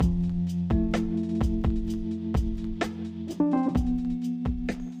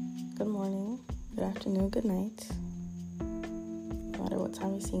afternoon, good night. No matter what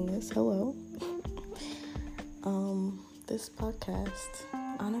time you're seeing this, hello. This podcast,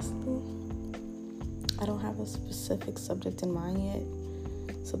 honestly, I don't have a specific subject in mind yet.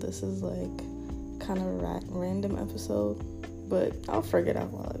 So this is like kind of a random episode, but I'll figure it out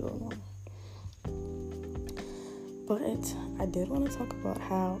while I go along. But I did want to talk about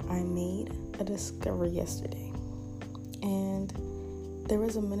how I made a discovery yesterday. And there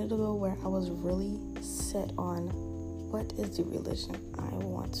was a minute ago where I was really set on what is the religion I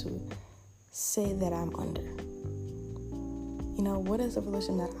want to say that I'm under. You know, what is the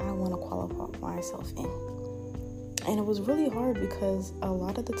religion that I want to qualify myself in? And it was really hard because a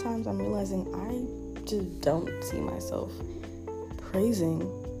lot of the times I'm realizing I just don't see myself praising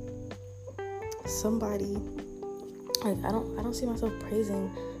somebody. Like I don't see myself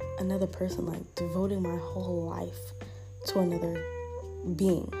praising another person, like devoting my whole life to another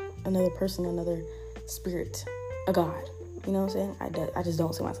being, another person, another spirit, a God. You know what I'm saying? I just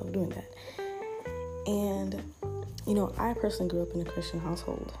don't see myself doing that. And you know, I personally grew up in a Christian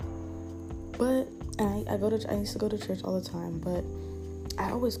household, but I used to go to church all the time, but I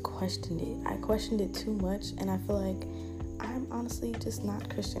always questioned it. I questioned it too much, and I feel like I'm honestly just not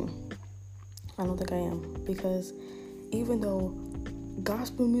Christian. I don't think I am, because even though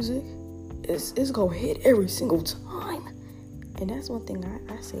gospel music is gonna hit every single time, and that's one thing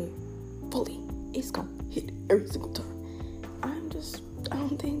I say fully, it's gonna hit every single time. I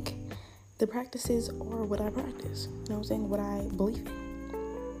don't think the practices are what I practice. You know what I'm saying? What I believe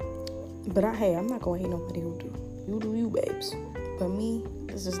in. But I'm not gonna hate nobody who do. You do you, babes. But me,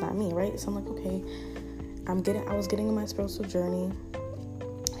 it's just not me, right? So I'm like, okay, I was getting in my spiritual journey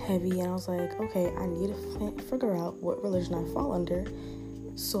heavy, and I was like, okay, I need to figure out what religion I fall under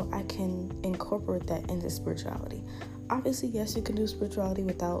so I can incorporate that into spirituality. Obviously, yes, you can do spirituality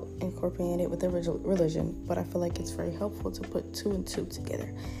without incorporating it with a religion, but I feel like it's very helpful to put two and two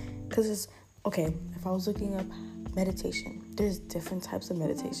together. Because it's, okay, if I was looking up meditation, there's different types of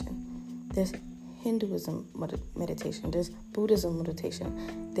meditation. There's Hinduism meditation, there's Buddhism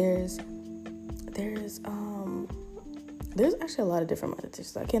meditation, there's actually a lot of different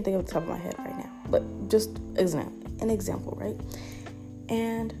meditations. I can't think of the top of my head right now, but just an example, right?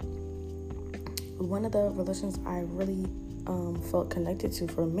 And one of the religions I really felt connected to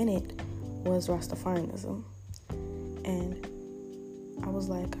for a minute was Rastafarianism. And I was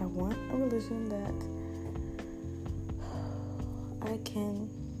like, I want a religion that I can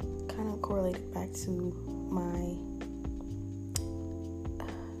kind of correlate it back to my,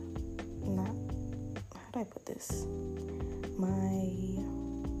 how do I put this?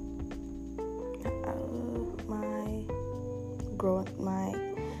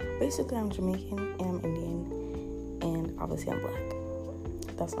 Basically I'm Jamaican and I'm Indian, and obviously I'm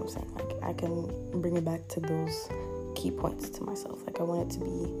black. That's what I'm saying. Like, I can bring it back to those key points to myself. Like, I want it to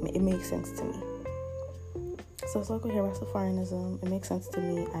be, it makes sense to me. So it's like, okay, Rastafarianism, it makes sense to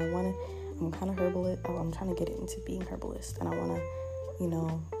me. I'm kind of herbalist. I'm trying to get into being herbalist, and I want to, you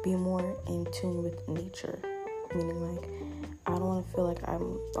know, be more in tune with nature. Meaning, like, I don't want to feel like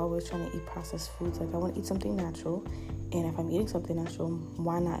I'm always trying to eat processed foods. Like, I want to eat something natural, and if I'm eating something natural,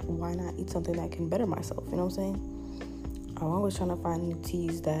 why not eat something that can better myself? You know what I'm saying? I'm always trying to find new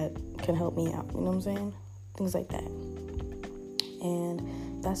teas that can help me out. You know what I'm saying? Things like that. And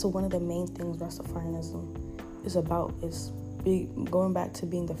that's one of the main things Rastafarianism is about, is going back to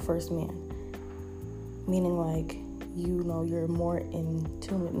being the first man. Meaning, like, you know, you're more in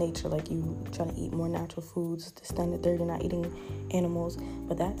tune with nature, like you try to eat more natural foods. The standard there, you're not eating animals,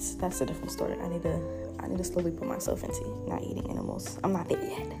 but that's a different story. I need to slowly put myself into not eating animals. I'm not there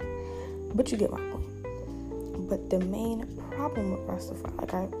yet, but you get my point. But the main problem with Rastafari,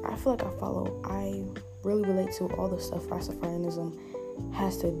 like I feel like I really relate to all the stuff Rastafarianism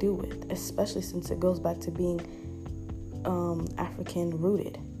has to do with, especially since it goes back to being African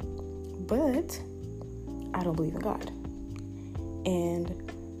rooted. But I don't believe in God. And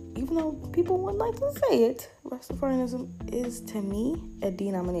even though people wouldn't like to say it, Rastafarianism is, to me, a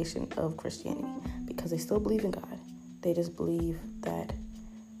denomination of Christianity, because they still believe in God. They just believe that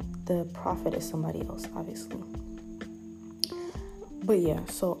the prophet is somebody else, obviously. But yeah,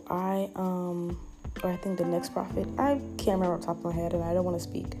 so I think the next prophet, I can't remember off the top of my head, and I don't want to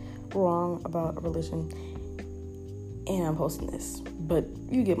speak wrong about a religion, and I'm posting this, but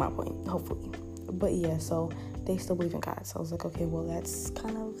you get my point, hopefully. But yeah, so they still believe in God. So I was like, okay, well, that's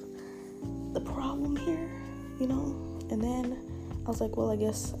kind of the problem here, you know? And then I was like, well, I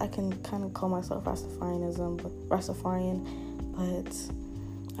guess I can kind of call myself Rastafarian, but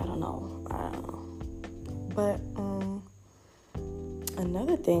I don't know. But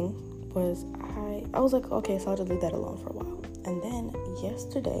another thing was I was like, okay, so I'll just leave that alone for a while. And then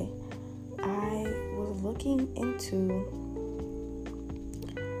yesterday, I was looking into,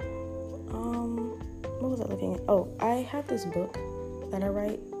 what was I looking at? Oh, I have this book that I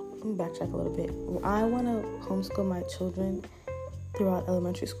write. Let me backtrack a little bit. I want to homeschool my children throughout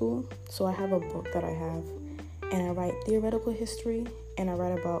elementary school. So I have a book that I have, and I write theoretical history, and I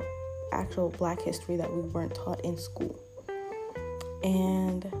write about actual Black history that we weren't taught in school.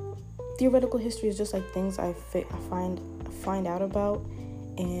 And theoretical history is just like things I find out about,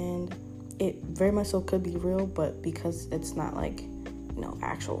 and it very much so could be real, but because it's not like,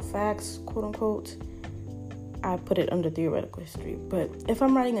 actual facts, quote unquote, I put it under theoretical history. But if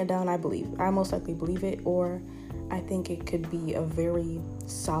I'm writing it down, I most likely believe it, or I think it could be a very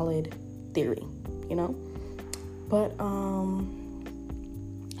solid theory, But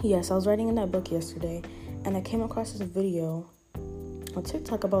yes, I was writing in that book yesterday, and I came across this video on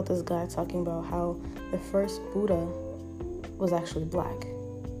TikTok about this guy talking about how the first Buddha was actually Black,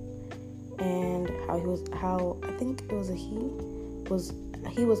 and how I think it was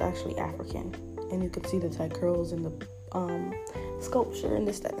he was actually African, and you could see the tight curls and the sculpture and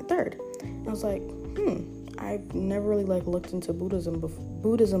this, that, and the third. And I was like, I've never really looked into Buddhism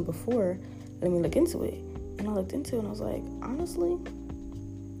before. Let me look into it. And I looked into it, and I was like, honestly,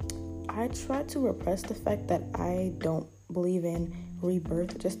 I try to repress the fact that I don't believe in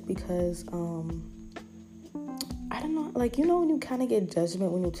rebirth, just because I don't know, when you kind of get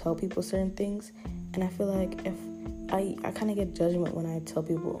judgment when you tell people certain things, and I feel like if I kind of get judgment when I tell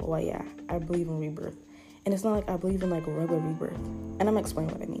people, well, yeah, I believe in rebirth, and it's not like I believe in regular rebirth, and I'm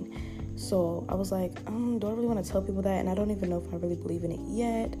explaining what I mean. So I was like, do I really want to tell people that? And I don't even know if I really believe in it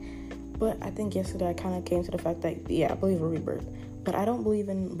yet. But I think yesterday I kind of came to the fact that, yeah, I believe in rebirth, but I don't believe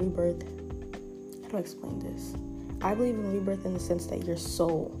in rebirth. How do I explain this? I believe in rebirth in the sense that your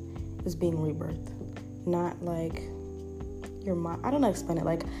soul is being rebirthed, not like your mind. I don't know how to explain it.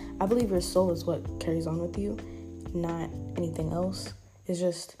 I believe your soul is what carries on with you, not anything else. It's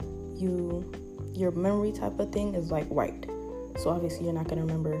just your memory type of thing is wiped. So obviously you're not going to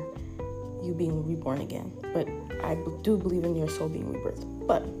remember you being reborn again. But I do believe in your soul being rebirthed.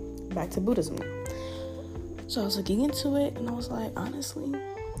 But back to Buddhism now. So I was looking into it, and I was like, honestly,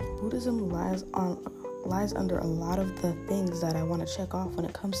 Buddhism lies under a lot of the things that I want to check off when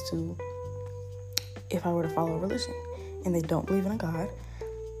it comes to if I were to follow a religion. And they don't believe in a God.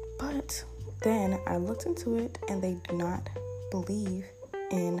 But then I looked into it, and they do not believe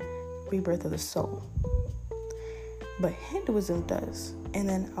in rebirth of the soul. But Hinduism does. And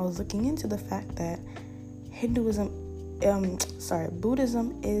then I was looking into the fact that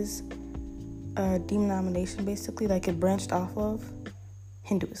Buddhism is a denomination, basically, it branched off of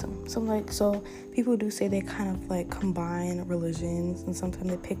Hinduism. So people do say they kind of combine religions, and sometimes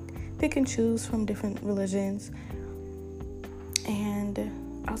they pick and choose from different religions. And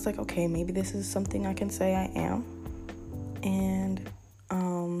I was like, okay, maybe this is something I can say I am. And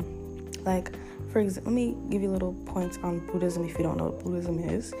for example, let me give you little points on Buddhism if you don't know what Buddhism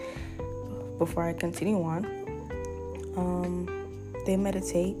is before I continue on. They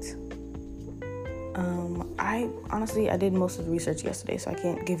meditate. I did most of the research yesterday, so I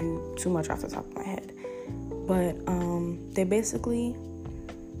can't give you too much off the top of my head. But they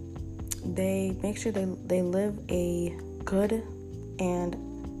make sure they live a good and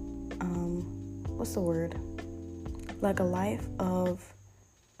what's the word? A life of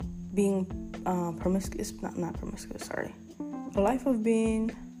being promiscuous, not promiscuous, sorry. A life of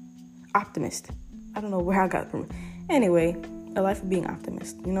being optimist. I don't know where I got it from. Anyway, a life of being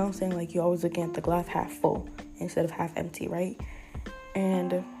optimist. You know what I'm saying? You're always looking at the glass half full instead of half empty, right?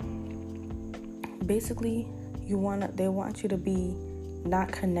 And basically, they want you to be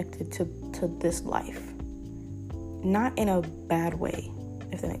not connected to this life. Not in a bad way,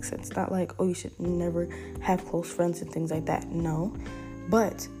 if that makes sense. Not you should never have close friends and things like that. No.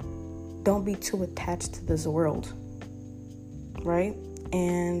 But don't be too attached to this world, right?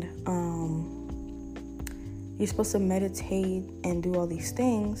 And you're supposed to meditate and do all these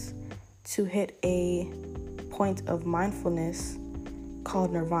things to hit a point of mindfulness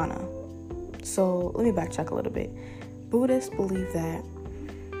called nirvana. So let me backtrack a little bit. Buddhists believe that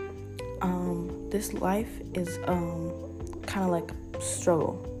this life is kind of like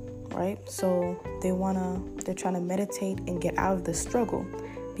struggle, right? So they're trying to meditate and get out of the struggle,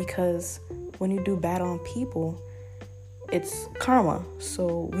 because when you do bad on people, it's karma.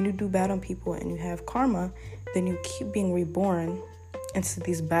 So when you do bad on people and you have karma, then you keep being reborn into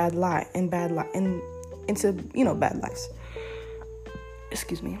these bad lives.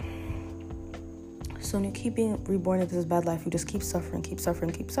 Excuse me. So when you keep being reborn into this bad life, you just keep suffering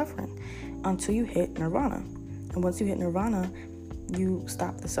until you hit nirvana. And once you hit nirvana, you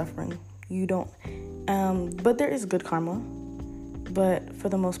stop the suffering. You don't, but there is good karma. But for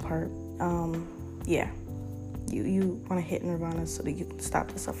the most part, you want to hit nirvana so that you can stop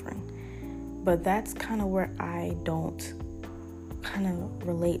the suffering. But that's kind of where I don't kind of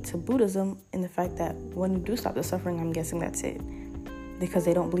relate to Buddhism, in the fact that when you do stop the suffering, I'm guessing that's it. Because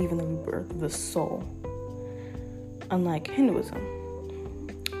they don't believe in the rebirth of the soul, unlike Hinduism.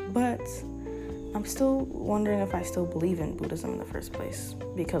 But I'm still wondering if I still believe in Buddhism in the first place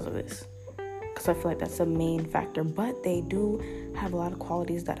because of this. Because I feel like that's a main factor. But they do have a lot of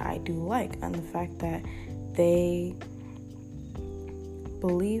qualities that I do like. And the fact that they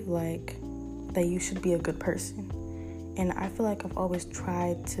believe like that you should be a good person. And I feel like I've always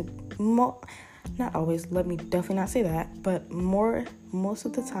tried to, not always, let me definitely not say that, but most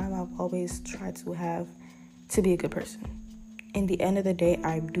of the time I've always tried to be a good person. In the end of the day,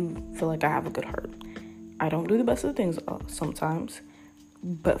 I do feel like I have a good heart. I don't do the best of things sometimes,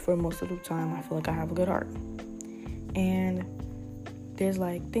 but for most of the time, I feel like I have a good heart. And there's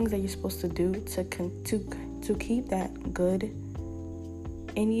like things that you're supposed to do to keep that good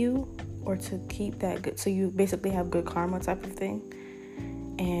in you, or to keep that good, so you basically have good karma type of thing.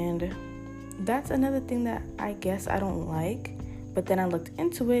 And that's another thing that I guess I don't like. But then I looked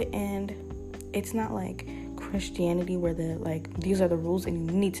into it, and it's not like Christianity where these are the rules and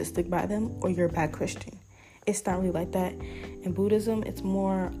you need to stick by them or you're a bad Christian. It's not really like that. In Buddhism, it's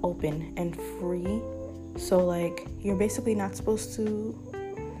more open and free. So like you're basically not supposed to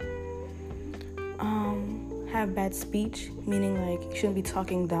have bad speech, meaning like you shouldn't be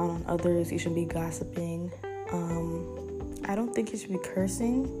talking down on others, you shouldn't be gossiping. I don't think you should be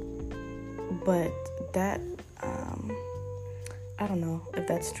cursing, but that I don't know if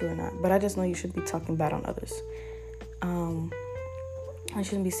that's true or not, but I just know you should be talking bad on others. I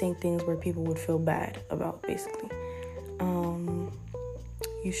shouldn't be saying things where people would feel bad about, basically.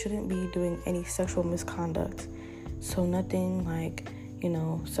 You shouldn't be doing any sexual misconduct, so nothing like,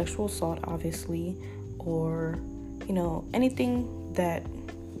 sexual assault, obviously, or, anything that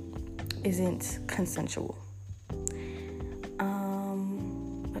isn't consensual.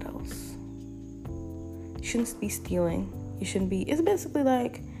 What else? You shouldn't be stealing. You shouldn't be, it's basically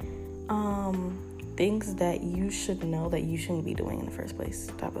like, things that you should know that you shouldn't be doing in the first place,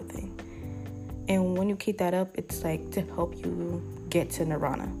 type of thing. And when you keep that up, it's like to help you get to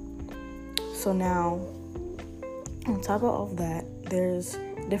nirvana. So now, on top of all of that, there's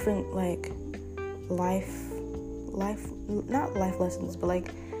different like not life lessons, but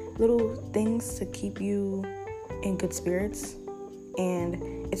like little things to keep you in good spirits. And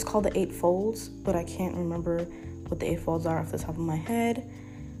it's called the 8 Folds, but I can't remember what the 8 Folds are off the top of my head.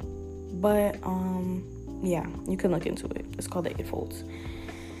 But yeah, you can look into it. It's called the 8 Folds.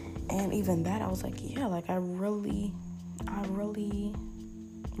 And even that, I was like, yeah, like I really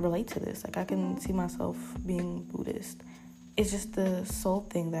relate to this. Like I can see myself being Buddhist. It's just the soul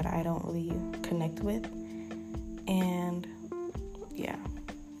thing that I don't really connect with. And yeah,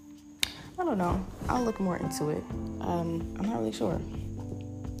 I don't know. I'll look more into it. I'm not really sure.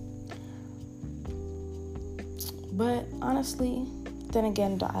 But honestly, then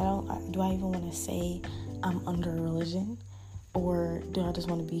again, do I even want to say I'm under a religion, or do I just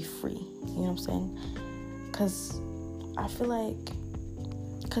want to be free? You know what I'm saying? Because I feel like,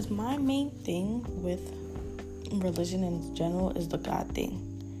 my main thing with religion in general is the God thing,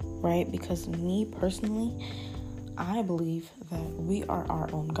 right? Because me personally, I believe that we are our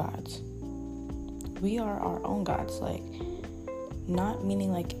own gods. We are our own gods, like, not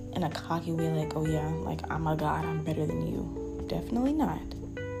meaning like in a cocky way, like, oh yeah, like I'm a god, I'm better than you. Definitely not.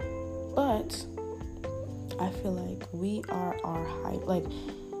 But I feel like we are our high, like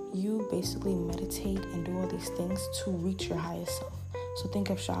you basically meditate and do all these things to reach your highest self. So think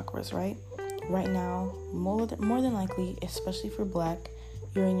of chakras, right? Right now, more than likely, especially for Black,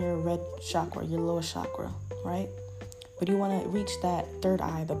 you're in your red chakra, your lowest chakra, right? But you want to reach that third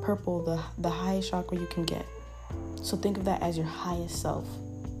eye, the purple, the highest chakra you can get. So think of that as your highest self.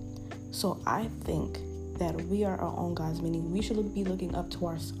 So I think that we are our own gods, meaning we should be looking up to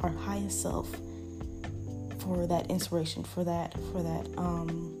our highest self for that inspiration, for that for that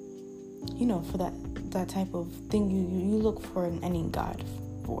type of thing you look for in any god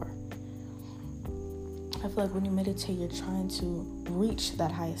for. I feel like when you meditate, you're trying to reach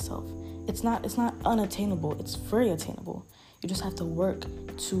that highest self. It's not unattainable. It's very attainable. You just have to work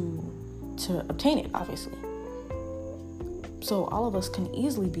to obtain it, obviously. So all of us can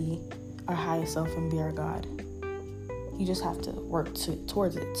easily be our highest self and be our God. You just have to work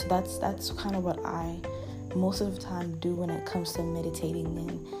towards it. So that's kind of what I most of the time do when it comes to meditating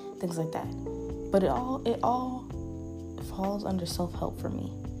and things like that. But it all falls under self-help for me.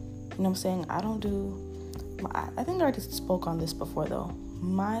 You know what I'm saying? I think I already spoke on this before though.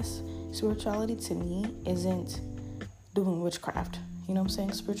 My spirituality to me isn't doing witchcraft. You know what I'm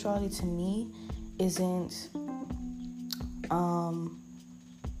saying? Spirituality to me isn't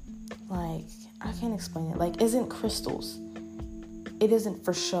like, I can't explain it. Like, isn't crystals. It isn't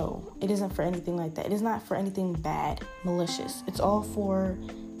for show. It isn't for anything like that. It is not for anything bad, malicious. It's all for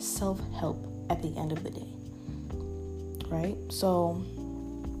self-help at the end of the day. Right? So,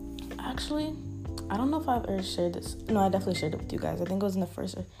 actually, I don't know if I've ever shared this. No, I definitely shared it with you guys. I think it was in the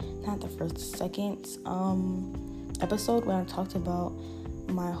second episode when I talked about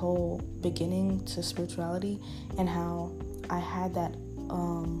my whole beginning to spirituality and how I had that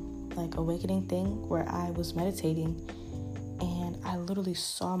like awakening thing where I was meditating and I literally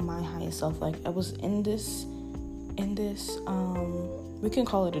saw my highest self. Like, I was in this we can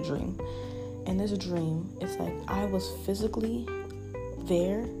call it a dream. In this dream, it's like I was physically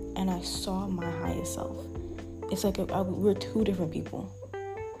there and I saw my highest self. It's like we're two different people.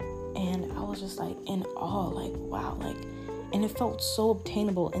 And I was just like in awe, like, wow, like, and it felt so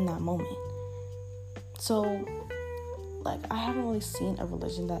obtainable in that moment. So, like, I haven't really seen a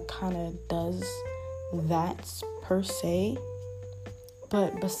religion that kind of does that per se.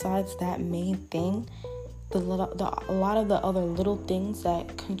 But besides that main thing, a lot of the other little things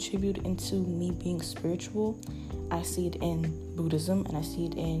that contribute into me being spiritual, I see it in Buddhism and I see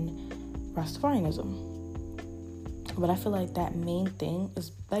it in Rastafarianism. But I feel like that main thing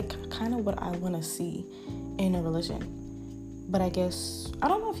is like kind of what I want to see in a religion. But I guess I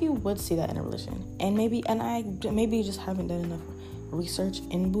don't know if you would see that in a religion. And maybe you just haven't done enough research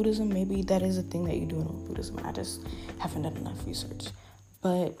in Buddhism. Maybe that is a thing that you do in Buddhism. I just haven't done enough research.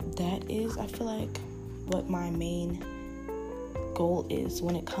 But that is, I feel like, what my main goal is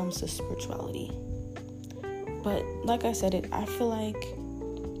when it comes to spirituality. But like I said, I feel like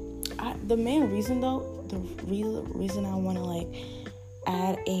the main reason though, the real reason I want to like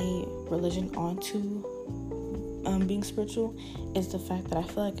add a religion onto being spiritual is the fact that I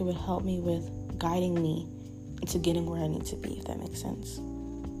feel like it would help me with guiding me into getting where I need to be, if that makes sense.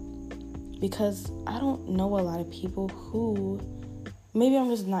 Because I don't know a lot of people who, maybe I'm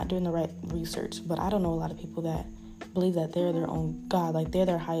just not doing the right research, but I don't know a lot of people that believe that they're their own God, like they're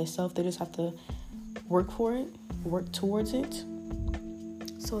their highest self. They just have to work for it, work towards it.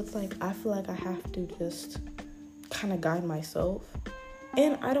 So it's like, I feel like I have to just kind of guide myself.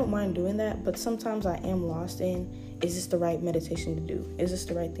 And I don't mind doing that, but sometimes I am lost in, is this the right meditation to do? Is this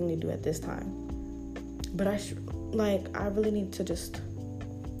the right thing to do at this time? But I really need to just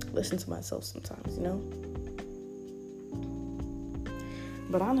listen to myself sometimes, you know?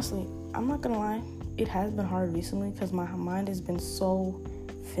 But honestly, I'm not gonna lie, it has been hard recently because my mind has been so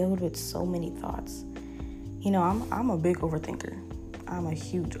filled with so many thoughts. You know, I'm a big overthinker. I'm a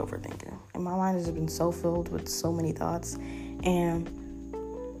huge overthinker. And my mind has been so filled with so many thoughts. And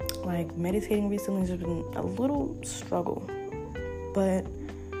like meditating recently has been a little struggle. But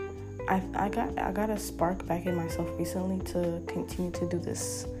I got a spark back in myself recently to continue to do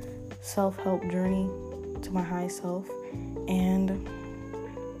this self-help journey to my high self. And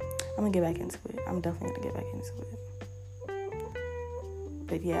I'm gonna get back into it. I'm definitely gonna get back into it.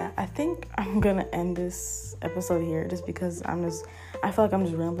 But yeah, I think I'm gonna end this episode here just because I feel like I'm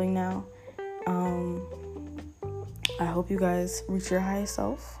just rambling now. I hope you guys reach your highest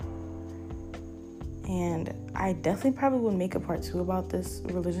self. And I definitely probably will make a part 2 about this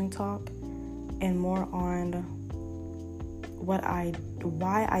religion talk and more on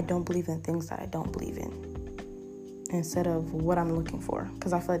why I don't believe in things that I don't believe in, instead of what I'm looking for,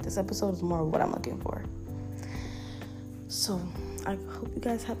 because I feel like this episode is more of what I'm looking for. So I hope you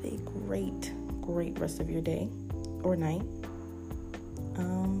guys have a great rest of your day or night.